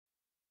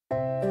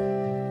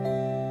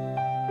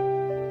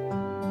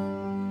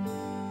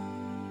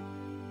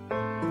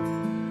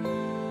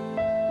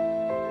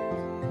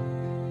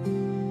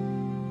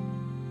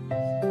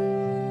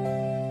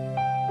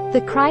The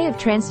cry of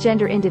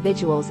transgender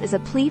individuals is a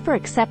plea for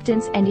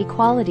acceptance and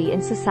equality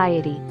in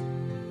society.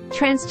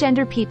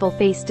 Transgender people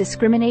face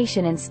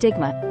discrimination and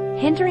stigma,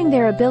 hindering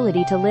their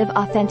ability to live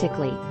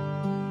authentically.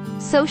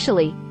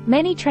 Socially,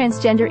 many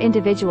transgender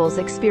individuals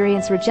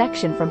experience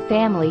rejection from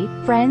family,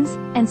 friends,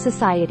 and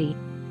society.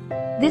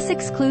 This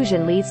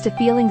exclusion leads to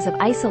feelings of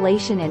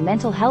isolation and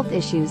mental health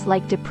issues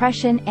like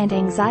depression and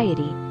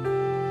anxiety.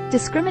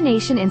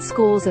 Discrimination in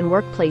schools and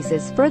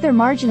workplaces further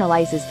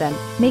marginalizes them,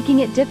 making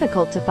it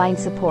difficult to find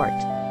support.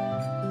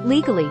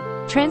 Legally,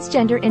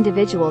 transgender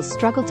individuals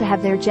struggle to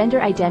have their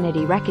gender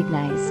identity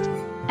recognized.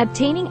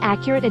 Obtaining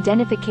accurate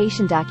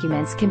identification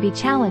documents can be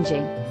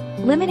challenging,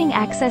 limiting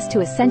access to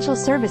essential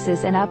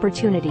services and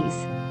opportunities.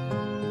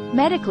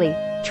 Medically,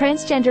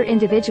 transgender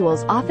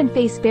individuals often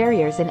face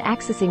barriers in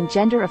accessing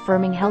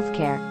gender-affirming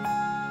healthcare.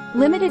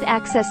 Limited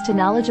access to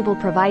knowledgeable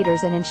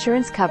providers and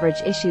insurance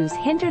coverage issues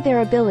hinder their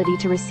ability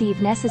to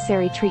receive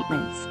necessary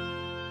treatments.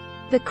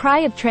 The cry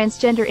of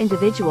transgender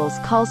individuals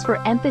calls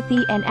for empathy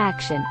and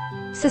action.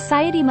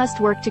 Society must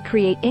work to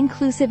create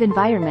inclusive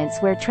environments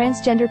where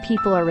transgender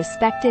people are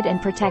respected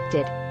and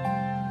protected.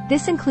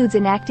 This includes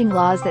enacting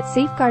laws that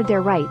safeguard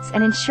their rights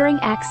and ensuring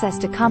access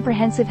to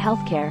comprehensive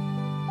healthcare.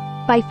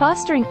 By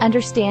fostering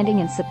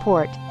understanding and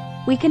support,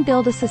 we can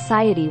build a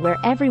society where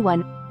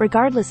everyone,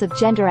 regardless of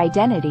gender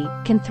identity,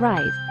 can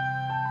thrive.